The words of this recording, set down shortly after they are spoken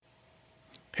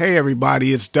Hey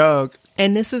everybody, it's Doug.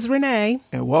 And this is Renee.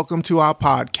 And welcome to our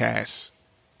podcast,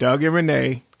 Doug and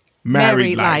Renee,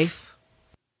 Married Life.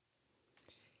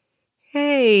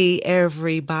 Hey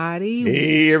everybody.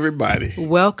 Hey everybody.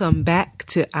 Welcome back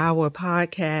to our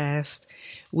podcast.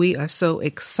 We are so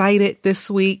excited this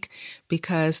week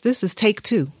because this is take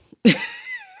 2.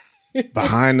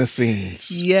 Behind the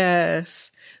scenes. Yes.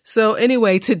 So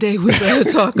anyway, today we're going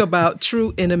to talk about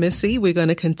true intimacy. We're going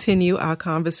to continue our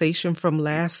conversation from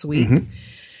last week.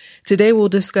 Today we'll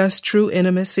discuss true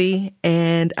intimacy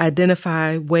and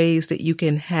identify ways that you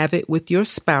can have it with your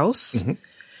spouse.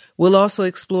 We'll also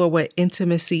explore what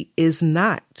intimacy is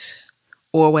not,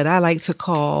 or what I like to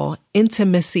call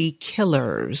intimacy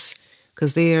killers,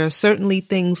 because there are certainly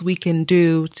things we can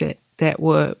do that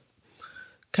would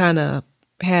kind of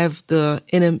have the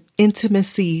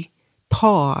intimacy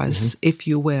pause, if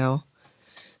you will.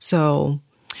 So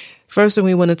first thing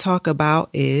we want to talk about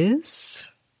is...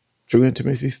 True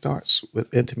intimacy starts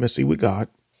with intimacy with God.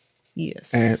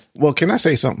 Yes. And, well, can I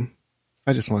say something?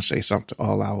 I just want to say something to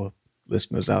all our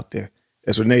listeners out there.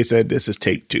 As Renee said, this is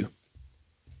take 2.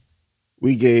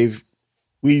 We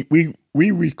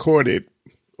recorded,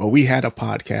 or we had a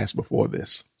podcast before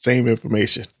this. Same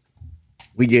information.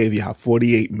 We gave y'all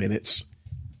 48 minutes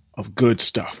of good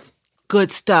stuff.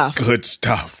 Good stuff. Good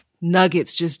stuff.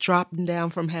 Nuggets just dropping down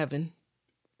from heaven.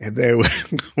 And then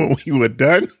when we were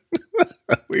done,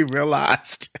 we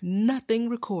realized nothing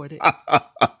recorded.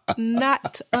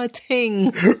 Not a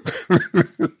ting.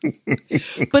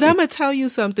 But I'm going to tell you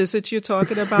something since you're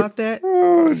talking about that.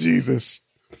 Oh, Jesus.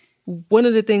 One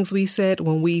of the things we said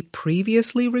when we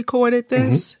previously recorded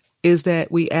this is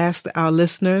that we asked our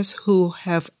listeners who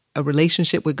have a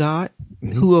relationship with God,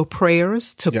 who are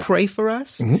prayers, to pray for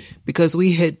us, because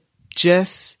we had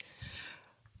just,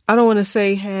 I don't want to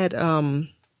say had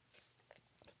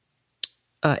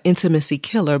intimacy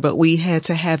killer, but we had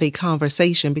to have a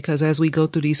conversation, because as we go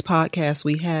through these podcasts,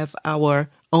 we have our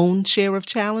own share of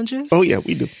challenges. Oh, yeah,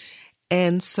 we do.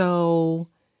 And so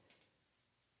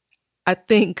I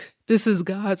think this is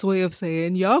God's way of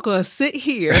saying, y'all gonna sit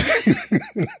here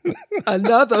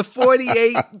another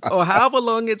 48 or however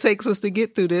long it takes us to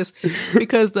get through this,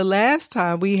 because the last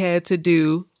time we had to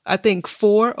do, I think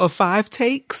 4 or 5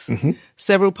 takes,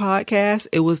 several podcasts,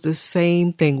 it was the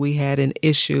same thing. We had an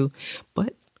issue,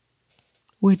 but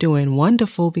we're doing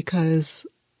wonderful because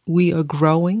we are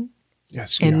growing.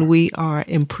 Yes, we are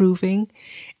improving.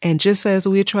 And just as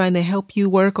we're trying to help you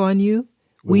work on you,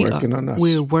 we're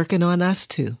working on us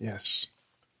too. Yes.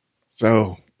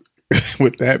 So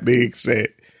with that being said,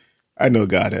 I know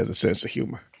God has a sense of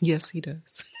humor. Yes, he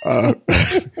does.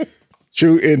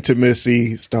 True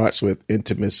intimacy starts with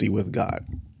intimacy with God.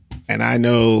 And I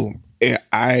know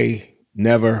I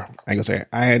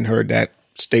hadn't heard that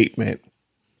statement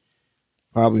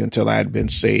probably until I had been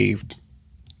saved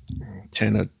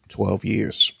 10 or 12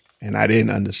 years. And I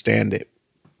didn't understand it.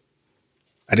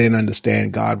 I didn't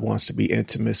understand God wants to be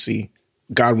intimacy.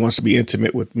 God wants to be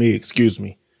intimate with me,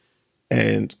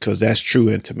 and because that's true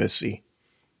intimacy.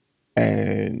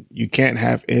 And you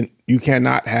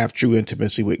cannot have true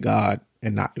intimacy with God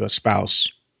and not your spouse,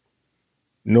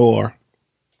 nor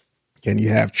can you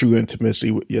have true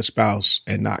intimacy with your spouse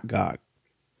and not God.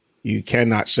 You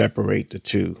cannot separate the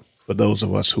two for those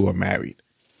of us who are married.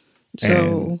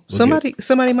 So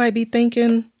somebody might be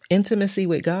thinking, intimacy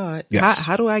with God. Yes.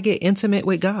 How do I get intimate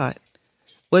with God?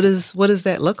 What does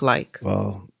that look like?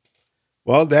 Well,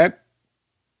 that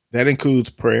includes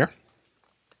prayer,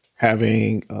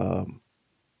 having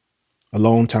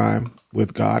alone time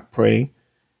with God, praying.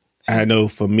 I know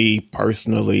for me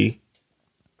personally,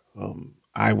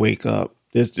 I wake up,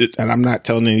 and I'm not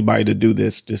telling anybody to do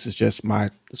this. This is just my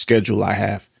schedule I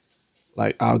have.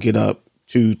 Like, I'll get up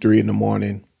 2, 3 in the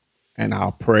morning and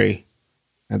I'll pray,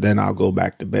 and then I'll go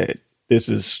back to bed. This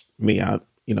is me.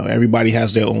 Everybody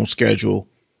has their own schedule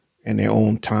and their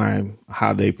own time,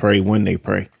 how they pray, when they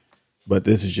pray. But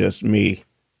this is just me.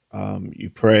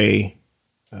 You pray,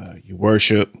 you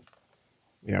worship.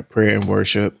 You have prayer and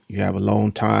worship. You have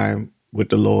alone time with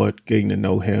the Lord, getting to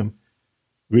know him,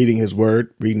 reading his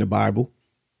word, reading the Bible.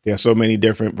 There are so many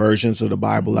different versions of the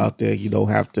Bible out there. You don't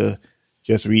have to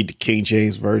just read the King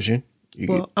James Version.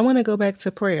 I want to go back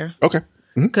to prayer. Okay.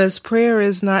 Because prayer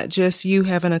is not just you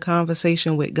having a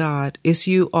conversation with God. It's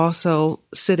you also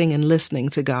sitting and listening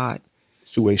to God.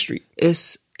 Two-way street.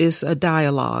 It's a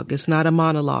dialogue. It's not a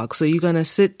monologue. So you're going to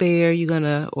sit there, you're going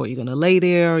to lay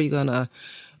there, or you're going to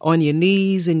on your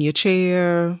knees in your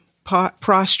chair,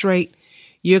 prostrate.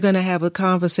 You're going to have a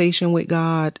conversation with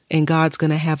God, and God's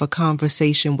going to have a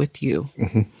conversation with you.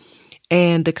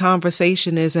 And the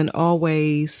conversation isn't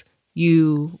always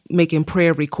you making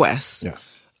prayer requests.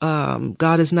 Yes.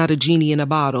 God is not a genie in a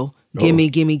bottle. Gimme,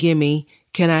 gimme, gimme.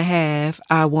 Can I have?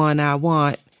 I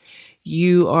want.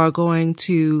 You are going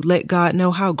to let God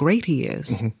know how great he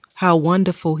is, how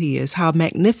wonderful he is, how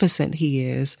magnificent he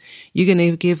is. You're going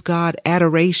to give God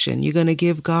adoration. You're going to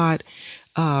give God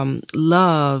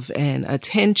love and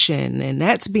attention. And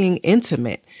that's being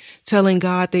intimate, telling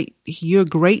God that you're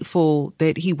grateful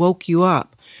that he woke you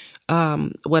up.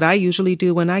 What I usually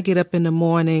do when I get up in the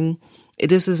morning,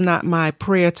 this is not my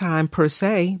prayer time per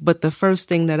se, but the first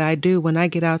thing that I do when I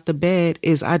get out the bed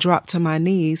is I drop to my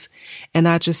knees and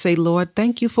I just say, Lord,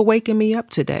 thank you for waking me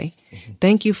up today.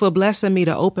 Thank you for blessing me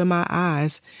to open my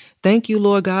eyes. Thank you,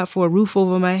 Lord God, for a roof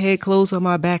over my head, clothes on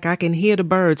my back. I can hear the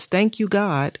birds. Thank you,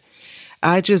 God.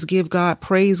 I just give God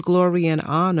praise, glory, and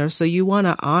honor. So you want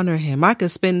to honor him. I could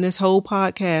spend this whole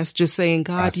podcast just saying,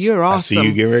 God, you're awesome. I see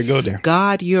you get ready to go there.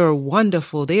 God, you're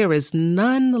wonderful. There is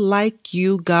none like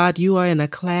you, God. You are in a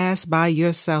class by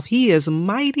yourself. He is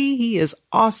mighty. He is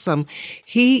awesome.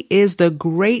 He is the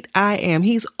great I am.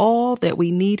 He's all that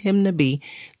we need him to be.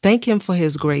 Thank him for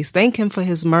his grace. Thank him for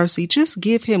his mercy. Just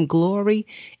give him glory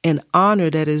and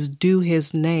honor that is due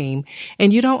his name.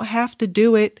 And you don't have to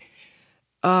do it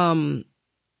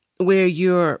where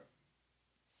you're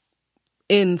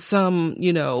in some,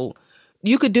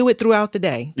 you could do it throughout the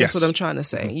day. That's what I'm trying to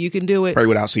say. You can do it. Pray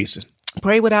without ceasing.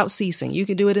 Pray without ceasing. You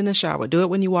can do it in the shower. Do it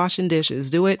when you're washing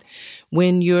dishes. Do it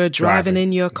when you're driving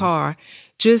in your car.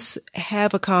 Just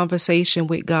have a conversation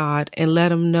with God and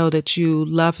let him know that you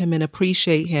love him and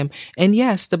appreciate him. And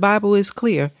yes, the Bible is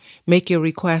clear. Make your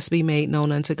requests be made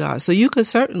known unto God. So you could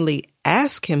certainly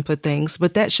ask him for things,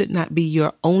 but that should not be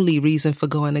your only reason for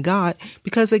going to God.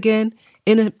 Because again,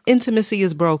 intimacy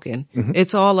is broken.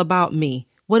 It's all about me.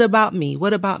 What about me?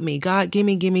 What about me? God,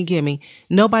 gimme, gimme, gimme.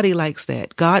 Nobody likes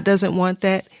that. God doesn't want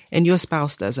that, and your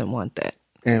spouse doesn't want that.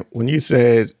 And when you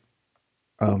said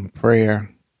prayer,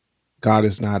 God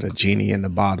is not a genie in the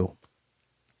bottle.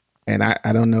 And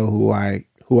I don't know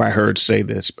who I heard say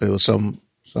this, but it was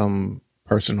some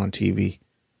person on TV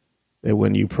that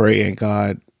when you pray and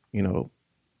God,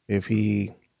 if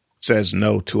he says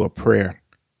no to a prayer,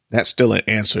 that's still an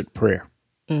answered prayer.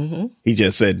 He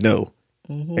just said no.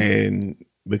 And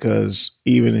because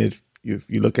even if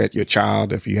you look at your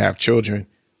child, if you have children,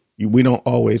 we don't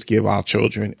always give our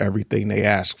children everything they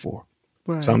ask for.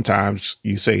 Right. Sometimes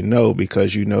you say no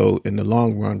because in the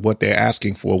long run what they're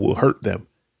asking for will hurt them.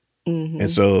 And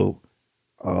so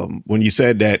when you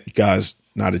said that God's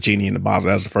not a genie in the bottle,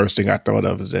 that's the first thing I thought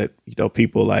of, is that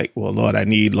people like, well, Lord, I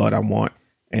need, Lord, I want,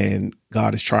 and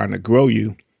God is trying to grow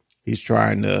you. He's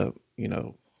trying to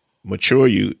mature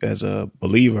you as a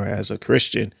believer, as a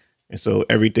Christian. And so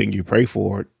everything you pray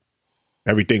for,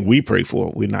 everything we pray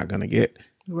for, we're not going to get.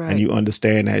 Right. And you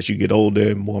understand as you get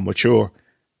older and more mature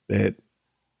that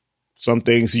some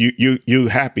things you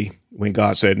happy when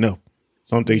God said no.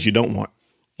 Some things you don't want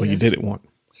or you didn't want.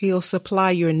 He'll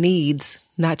supply your needs,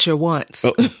 not your wants.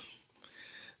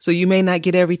 So you may not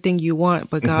get everything you want,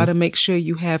 but God will make sure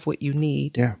you have what you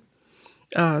need.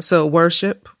 Yeah. So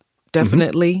worship,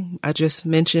 definitely. I just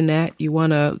mentioned that. You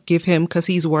want to give him, because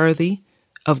he's worthy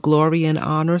of glory and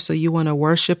honor. So you want to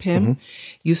worship him.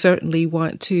 You certainly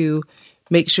want to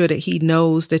make sure that he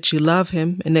knows that you love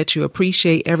him and that you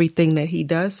appreciate everything that he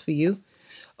does for you.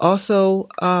 Also,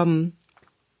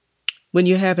 when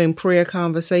you're having prayer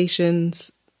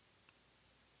conversations,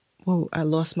 I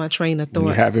lost my train of thought.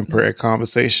 When you're having prayer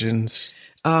conversations,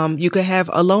 you could have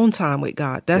alone time with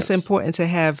God. That's important, to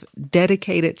have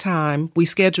dedicated time. We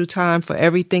schedule time for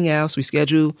everything else. We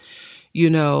schedule, we're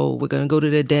going to go to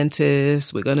the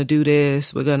dentist. We're going to do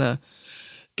this. We're going to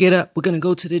get up. We're going to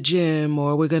go to the gym,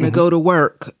 or we're going to go to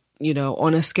work,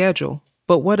 on a schedule.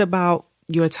 But what about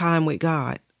your time with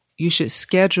God? You should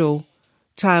schedule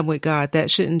time with God.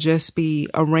 That shouldn't just be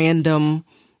a random,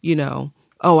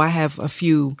 I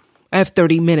have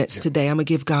 30 minutes today. I'm going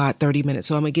to give God 30 minutes,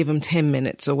 so I'm going to give him 10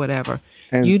 minutes or whatever.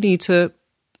 And you need to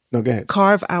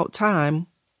carve out time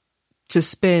to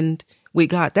spend with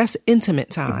God. That's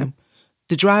intimate time.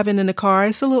 The driving in the car,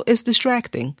 it's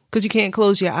distracting because you can't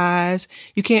close your eyes.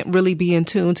 You can't really be in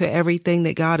tune to everything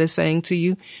that God is saying to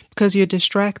you because you're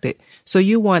distracted. So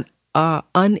you want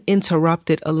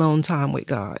uninterrupted alone time with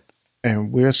God.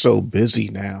 And we're so busy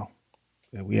now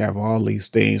that we have all these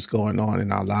things going on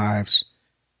in our lives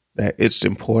that it's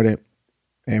important.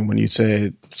 And when you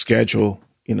said schedule,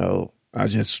 I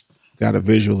just got a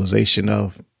visualization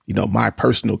of, my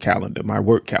personal calendar, my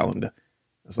work calendar.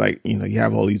 It's like, you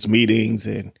have all these meetings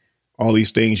and all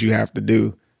these things you have to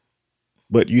do,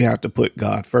 but you have to put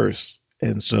God first.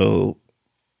 And so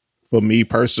for me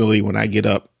personally, when I get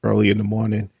up early in the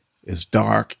morning, It's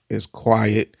dark. It's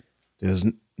quiet. There's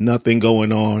nothing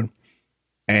going on.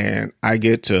 And I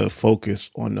get to focus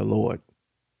on the Lord.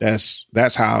 That's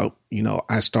how,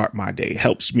 I start my day. It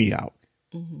helps me out.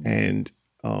 Mm-hmm. And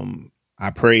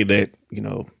I pray that,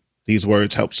 these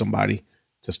words help somebody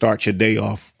to start your day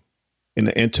off in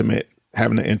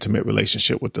having an intimate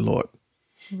relationship with the Lord.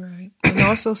 Right. And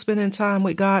also spending time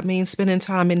with God means spending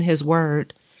time in his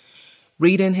word,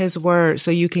 reading his word so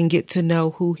you can get to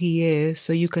know who he is,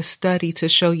 so you can study to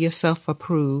show yourself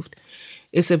approved.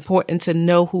 It's important to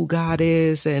know who God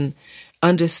is and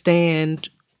understand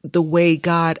the way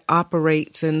God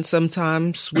operates. And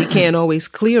sometimes we can't always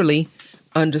clearly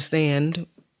understand,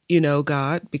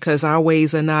 God, because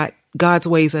God's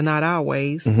ways are not our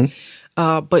ways.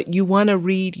 Mm-hmm. But you want to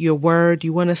read your word.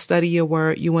 You want to study your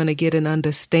word. You want to get an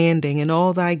understanding. And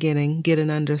all thy getting, get an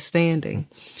understanding.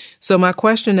 So my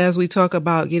question as we talk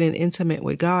about getting intimate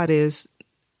with God is,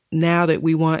 now that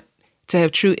we want to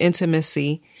have true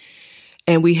intimacy,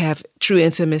 and we have true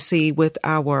intimacy with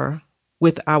our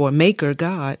maker,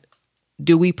 God,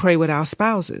 do we pray with our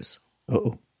spouses?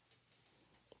 Uh-oh.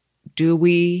 Do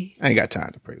we? I ain't got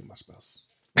time to pray with my spouse.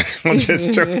 I'm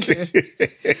just joking.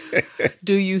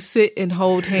 Do you sit and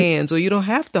hold hands, or you don't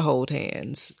have to hold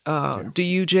hands? Do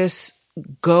you just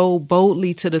go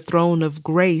boldly to the throne of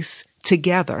grace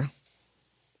together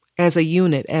as a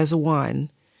unit, as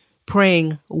one,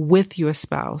 praying with your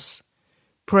spouse,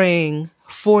 praying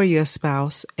for your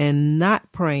spouse, and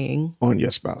not praying on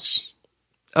your spouse?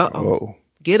 Uh-oh.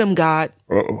 Get him, God.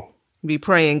 Uh-oh. Be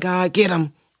praying, God, get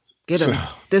him. Get him.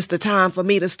 This the time for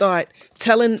me to start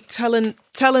telling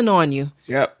on you.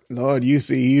 Yep. Lord, you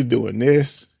see he's doing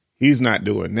this. He's not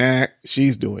doing that.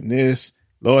 She's doing this.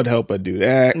 Lord, help her do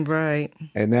that. Right.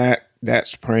 And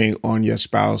that's praying on your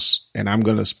spouse. And I'm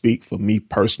going to speak for me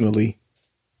personally.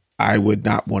 I would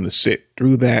not want to sit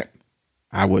through that.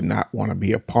 I would not want to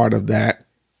be a part of that.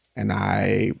 And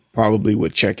I probably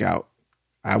would check out.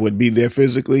 I would be there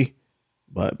physically,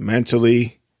 but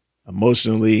mentally,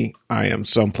 emotionally, I am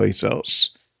someplace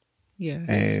else. Yes.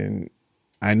 And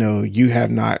I know you have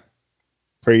not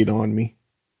prayed on me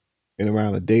in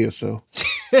around a day or so.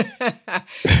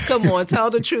 Come on, tell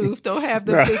the truth. Don't have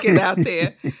them thinking out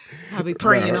there. I'll be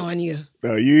praying on you.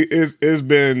 No, it's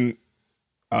been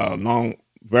a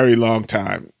very long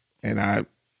time. And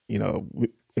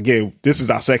again, this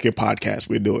is our second podcast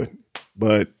we're doing,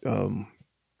 but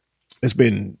it's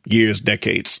been years,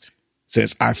 decades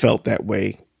since I felt that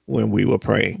way when we were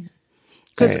praying.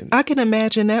 Because I can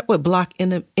imagine that would block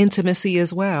intimacy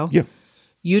as well. Yeah.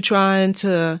 You trying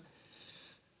to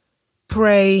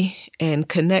pray and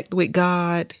connect with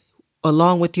God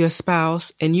along with your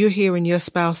spouse, and you're hearing your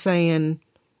spouse saying,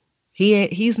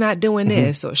 he's not doing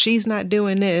this, or she's not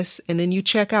doing this, and then you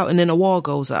check out and then a wall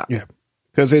goes up. Yeah.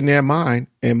 Because in my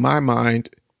mind,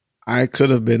 I could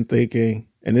have been thinking,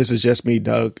 and this is just me,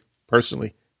 Doug,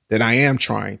 personally, that I am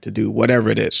trying to do whatever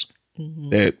it is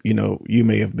that, you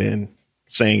may have been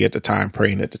saying at the time,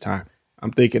 praying at the time.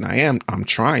 I'm thinking I'm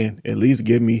trying. At least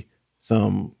give me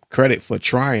some credit for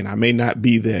trying. I may not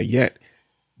be there yet,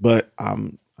 but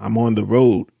I'm on the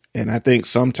road. And I think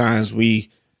sometimes when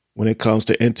it comes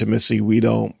to intimacy, we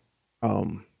don't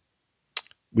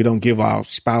give our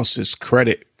spouses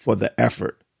credit for the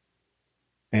effort.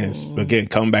 And again,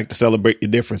 coming back to celebrate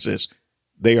your differences,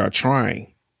 they are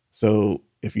trying. So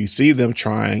if you see them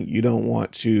trying, you don't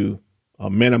want to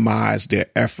minimize their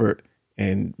effort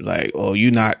and like, oh,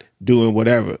 you're not doing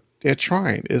whatever. They're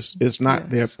trying. It's not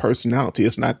their personality.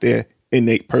 It's not their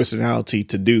innate personality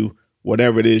to do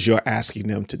whatever it is you're asking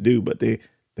them to do, but they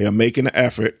are making an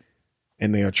effort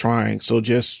and they are trying. So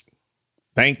just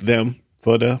thank them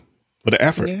for the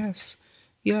effort. Yes.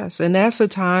 Yes. And that's a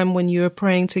time when you're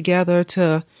praying together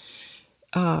to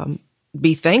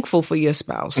be thankful for your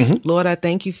spouse. Mm-hmm. Lord, I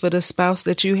thank you for the spouse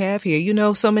that you have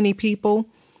here. So many people,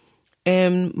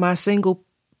 and my single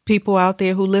people out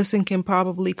there who listen can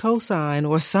probably co-sign,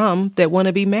 or some that want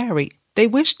to be married. They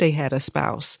wish they had a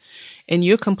spouse, and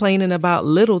you're complaining about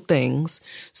little things.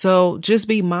 So just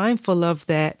be mindful of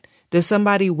that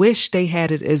somebody wish they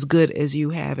had it as good as you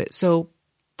have it. So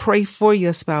pray for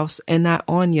your spouse and not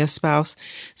on your spouse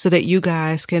so that you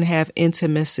guys can have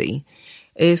intimacy.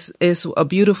 It's a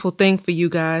beautiful thing for you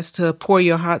guys to pour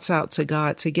your hearts out to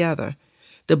God together.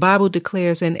 The Bible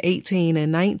declares in 18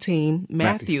 and 19,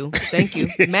 Matthew, thank you,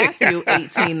 Matthew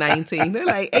 18, 19. They're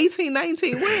like, 18,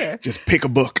 19, where? Just pick a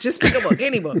book.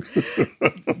 Any book.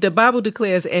 The Bible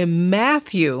declares in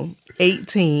Matthew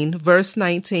 18, verse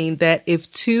 19, that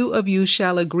if two of you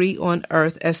shall agree on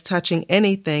earth as touching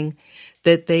anything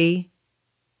that they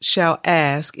shall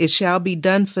ask, it shall be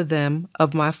done for them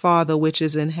of my Father which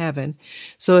is in heaven.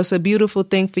 So it's a beautiful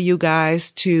thing for you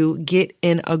guys to get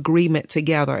in agreement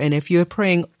together. And if you're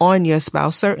praying on your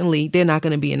spouse, certainly they're not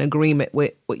going to be in agreement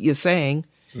with what you're saying.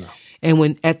 No. And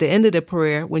when at the end of the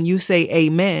prayer, when you say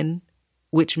amen,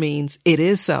 which means it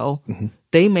is so,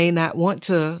 they may not want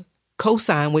to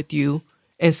co-sign with you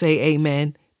and say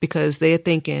amen because they're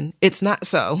thinking it's not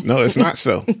so. No, it's not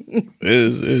so.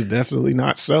 It's definitely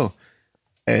not so.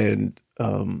 And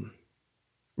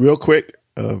real quick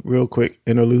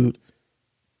interlude.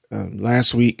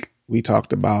 Last week we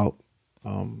talked about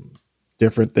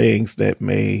different things that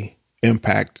may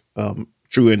impact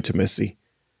true intimacy,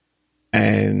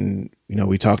 and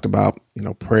we talked about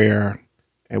prayer,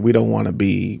 and we want to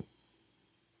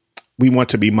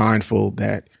be mindful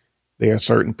that there are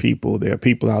certain people, there are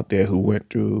people out there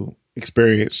who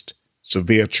experienced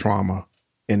severe trauma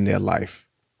in their life,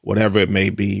 whatever it may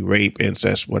be, rape,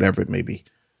 incest, whatever it may be.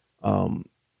 And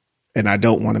I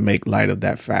don't want to make light of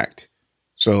that fact.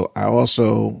 So I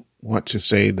also want to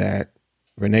say that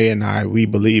Renee and I, we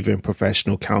believe in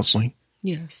professional counseling.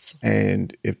 Yes.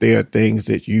 And if there are things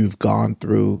that you've gone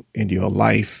through in your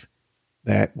life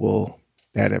that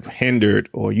have hindered,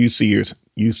 or you see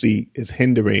is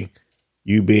hindering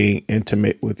you being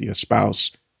intimate with your spouse,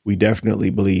 we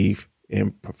definitely believe in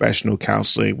professional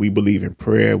counseling. We believe in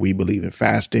prayer. We believe in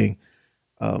fasting.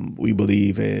 We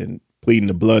believe in pleading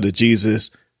the blood of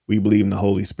Jesus. We believe in the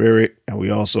Holy Spirit. And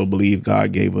we also believe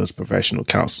God gave us professional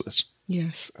counselors.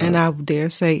 Yes. And I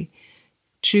dare say,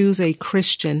 choose a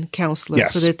Christian counselor.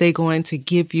 Yes. So that they're going to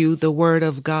give you the word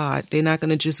of God. They're not going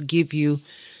to just give you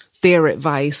their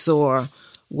advice or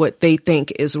what they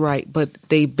think is right, but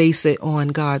they base it on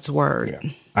God's word.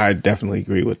 Yeah, I definitely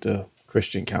agree with the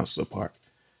Christian counselor part.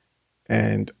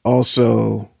 And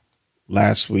also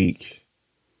last week,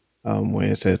 when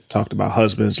it talked about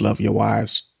husbands, love your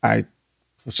wives,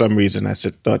 for some reason,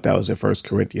 thought that was in 1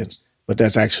 Corinthians, but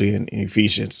that's actually in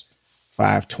Ephesians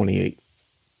 5:25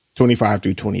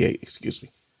 through 28, excuse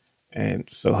me. And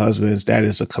so husbands, that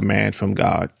is a command from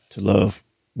God to love.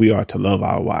 We are to love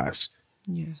our wives.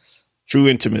 Yes. True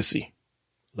intimacy,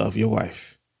 love your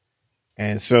wife.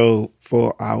 And so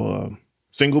for our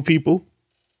single people,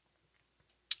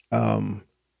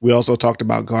 we also talked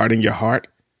about guarding your heart,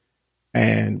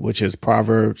 and which is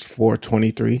Proverbs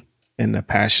 4:23 in the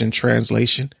Passion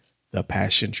Translation.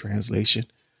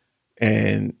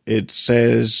 And it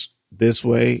says this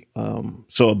way,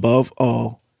 so above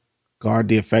all, guard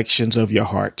the affections of your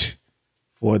heart,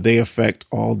 for they affect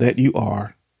all that you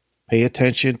are. Pay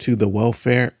attention to the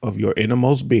welfare of your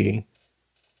innermost being,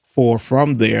 for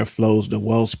from there flows the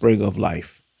wellspring of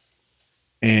life.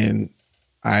 And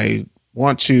I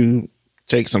want to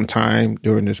take some time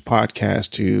during this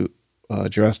podcast to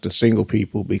address the single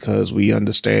people, because we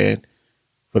understand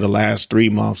for the last 3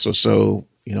 months or so,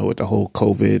 with the whole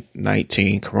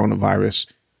COVID-19 coronavirus,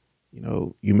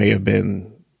 you may have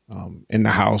been in the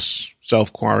house,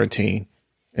 self-quarantine,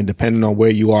 and depending on where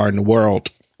you are in the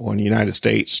world or in the United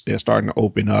States, they're starting to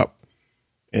open up.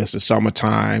 It's the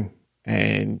summertime,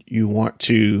 and you want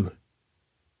to,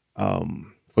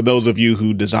 for those of you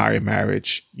who desire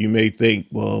marriage, you may think,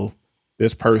 well,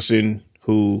 this person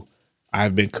who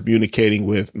I've been communicating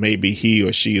with, maybe he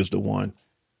or she is the one.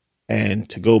 And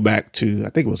to go back to,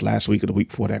 I think it was last week or the week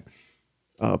before that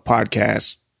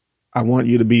podcast, I want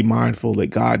you to be mindful that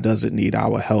God doesn't need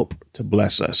our help to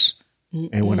bless us.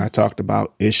 And when I talked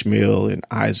about Ishmael and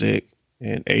Isaac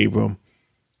and Abram,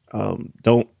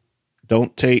 don't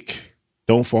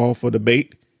fall for the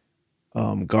bait.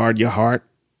 Guard your heart,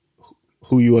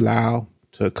 who you allow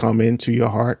to come into your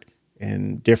heart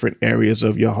and different areas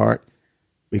of your heart,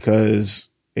 because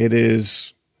it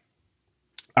is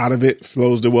out of it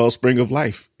flows the wellspring of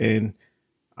life. And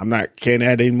can't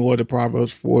add any more to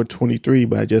Proverbs 4:23,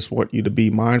 but I just want you to be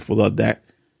mindful of that.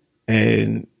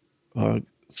 And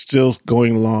still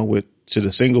going along to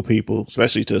the single people,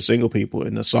 especially to the single people,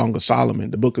 in the Song of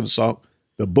Solomon, the book of Song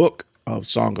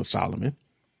of Solomon.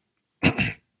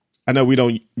 I know we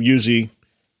don't usually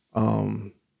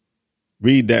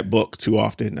read that book too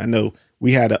often. I know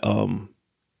we had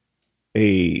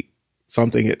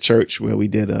something at church where we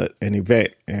did an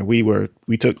event, and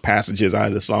we took passages out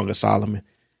of the Song of Solomon,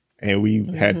 and we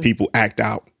had people act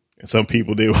out. And some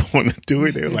people didn't want to do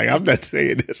it. They were like, I'm not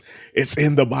saying this. It's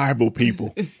in the Bible,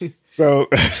 people. So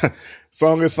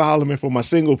Song of Solomon for my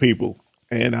single people.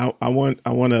 And I want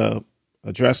to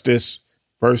address this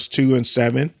verse 2 and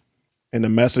 7 in the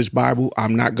Message Bible.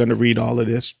 I'm not going to read all of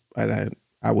this, but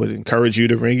I would encourage you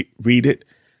to read it.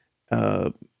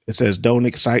 It says, don't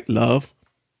excite love.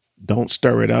 Don't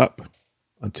stir it up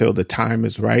until the time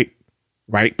is right.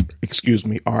 RIPE,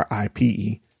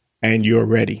 and you're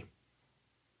ready.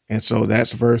 And so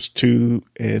that's verse 2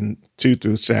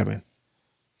 through 7.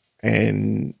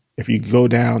 And if you go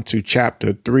down to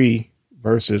chapter 3,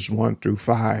 verses 1 through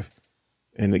 5,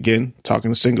 and again,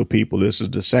 talking to single people, this is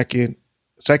the second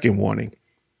warning.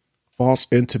 False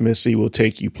intimacy will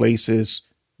take you places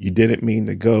you didn't mean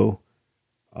to go.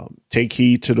 Take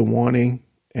heed to the warning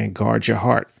and guard your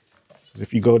heart.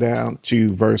 If you go down to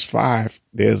verse 5,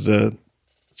 there's the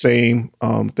same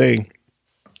thing.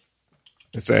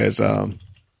 It says,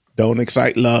 don't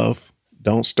excite love.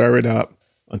 Don't stir it up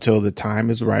until the time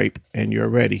is ripe and you're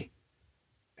ready.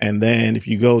 And then if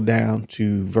you go down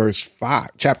to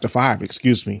chapter 5,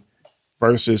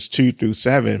 verses 2 through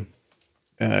 7,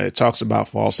 it talks about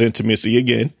false intimacy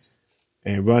again,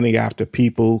 and running after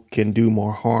people can do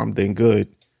more harm than good.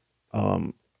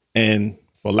 And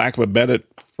for lack of a better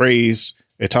phrase,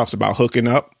 it talks about hooking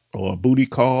up or a booty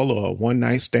call or a one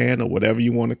night stand or whatever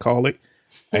you want to call it.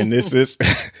 And this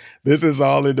is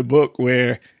all in the book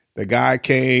where the guy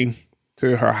came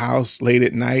to her house late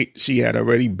at night. She had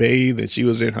already bathed and she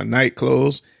was in her night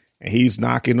clothes, and he's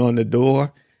knocking on the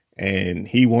door and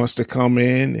he wants to come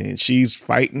in, and she's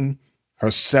fighting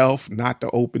herself not to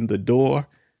open the door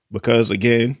because,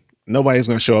 again, nobody's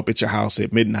going to show up at your house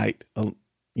at midnight.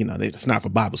 It's not for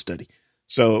Bible study.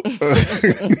 So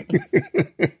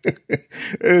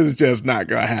it's just not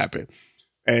going to happen.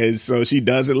 And so she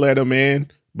doesn't let him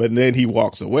in, but then he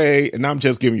walks away. And I'm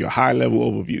just giving you a high level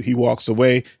overview. He walks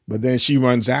away, but then she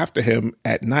runs after him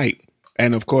at night.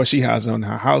 And of course, she has on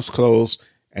her house clothes,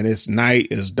 and it's night,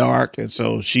 it's dark. And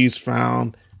so she's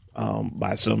found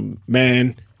by some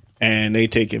men, and they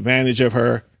take advantage of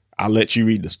her. I'll let you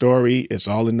read the story. It's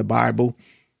all in the Bible.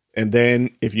 And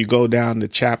then if you go down to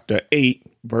chapter 8,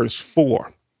 verse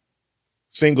 4,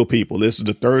 single people, this is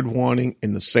the third warning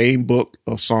in the same book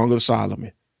of Song of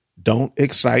Solomon. Don't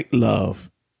excite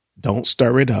love. Don't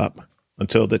stir it up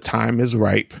until the time is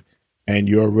ripe and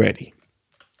you're ready.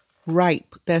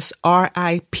 Ripe. That's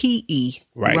RIPE.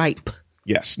 Right. Ripe.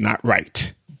 Yes, not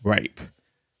right. Ripe.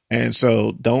 And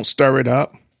so don't stir it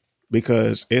up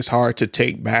because it's hard to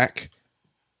take back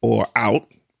or out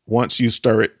once you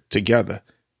stir it together.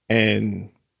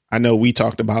 And I know we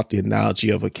talked about the analogy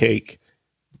of a cake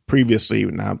previously,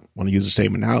 and I want to use the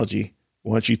same analogy.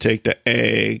 Once you take the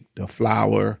egg, the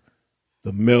flour,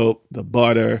 the milk, the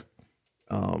butter,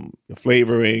 the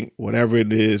flavoring, whatever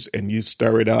it is, and you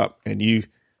stir it up and you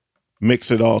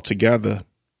mix it all together,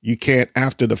 you can't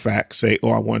after the fact say,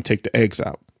 oh, I want to take the eggs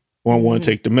out or I want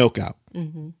to take the milk out.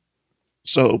 Mm-hmm.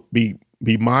 So be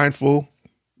mindful,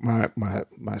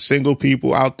 my single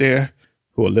people out there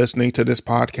who are listening to this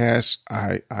podcast.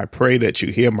 I pray that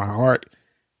you hear my heart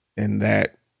and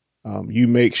that you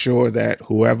make sure that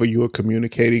whoever you are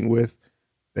communicating with,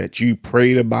 that you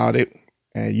prayed about it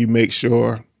and you make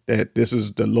sure that this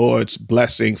is the Lord's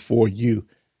blessing for you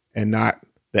and not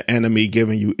the enemy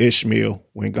giving you Ishmael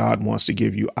when God wants to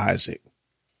give you Isaac.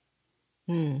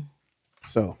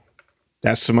 So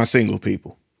that's to my single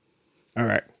people. All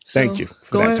right. Thank you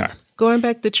for that time. Going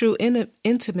back to true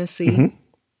intimacy. Mm-hmm.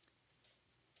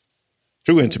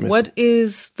 True intimacy. What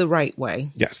is the right way?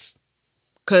 Yes.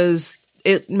 Because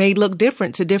it may look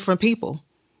different to different people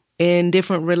in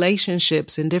different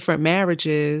relationships, in different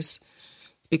marriages,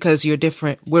 because you're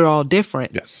different. We're all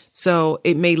different. Yes. So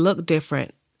it may look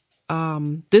different.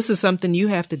 This is something you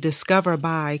have to discover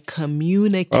by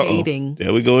communicating.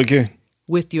 There we go again.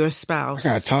 With your spouse. I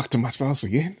got to talk to my spouse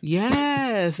again?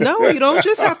 Yes. No, you don't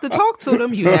just have to talk to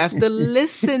them. You have to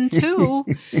listen too.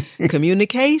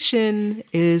 Communication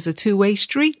is a two-way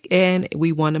street, and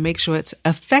we want to make sure it's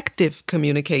effective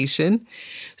communication.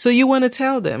 So you want to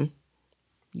tell them.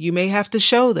 You may have to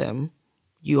show them.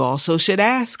 You also should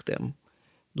ask them.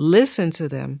 Listen to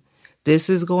them.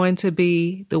 This is going to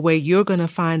be the way you're going to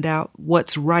find out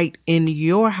what's right in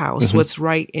your house, what's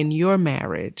right in your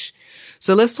marriage.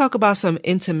 So let's talk about some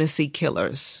intimacy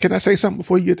killers. Can I say something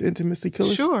before you get to intimacy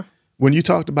killers? Sure. When you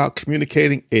talked about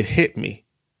communicating, it hit me.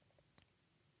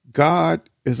 God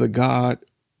is a God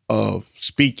of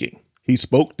speaking. He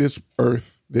spoke this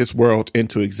earth, this world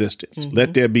into existence. Mm-hmm.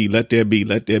 Let there be, let there be,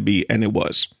 let there be. And it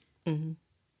was. Mm-hmm.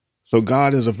 So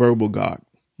God is a verbal God.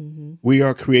 Mm-hmm. We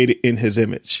are created in his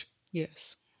image.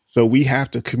 Yes. So we have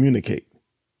to communicate.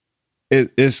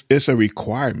 It's a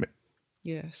requirement.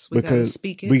 Yes. We got to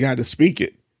speak it. We got to speak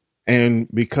it. And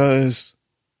because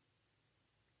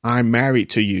I'm married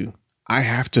to you, I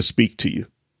have to speak to you.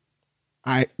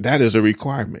 That is a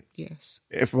requirement. Yes.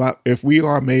 If we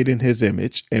are made in his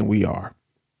image, and we are,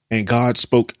 and God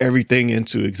spoke everything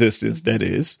into existence that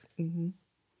is,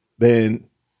 then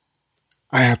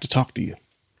I have to talk to you.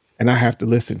 and I have to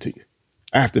listen to you.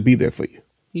 I have to be there for you.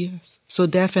 Yes. So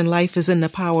death and life is in the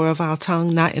power of our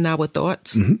tongue, not in our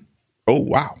thoughts. Mm-hmm. Oh,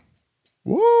 wow.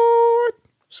 What?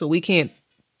 So we can't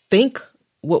think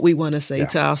what we want to say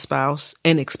to our spouse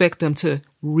and expect them to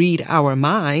read our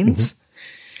minds.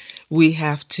 Mm-hmm. We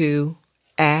have to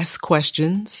ask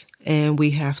questions, and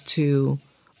we have to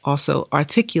also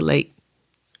articulate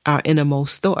our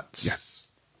innermost thoughts. Yes.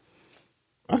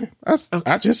 Okay.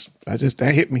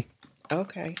 That hit me.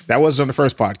 Okay. That wasn't on the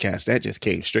first podcast. That just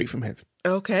came straight from heaven.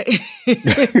 Okay.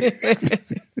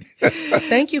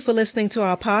 Thank you for listening to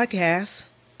our podcast.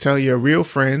 Tell your real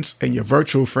friends and your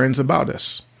virtual friends about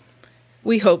us.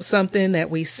 We hope something that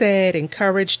we said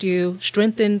encouraged you,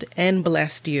 strengthened, and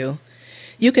blessed you.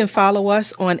 You can follow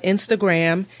us on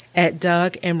Instagram at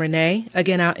Doug and Renee.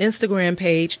 Again, our Instagram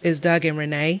page is Doug and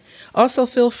Renee. Also,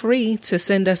 feel free to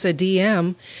send us a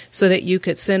DM so that you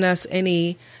could send us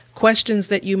any questions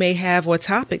that you may have or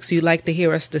topics you'd like to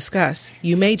hear us discuss.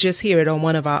 You may just hear it on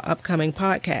one of our upcoming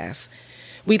podcasts.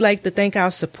 We'd like to thank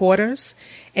our supporters.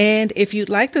 And if you'd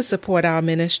like to support our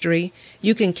ministry,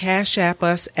 you can Cash App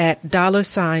us at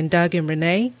 $ Doug and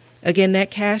Renee. Again, that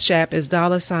Cash App is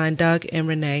 $ Doug and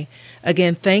Renee.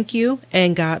 Again, thank you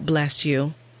and God bless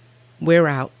you. We're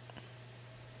out.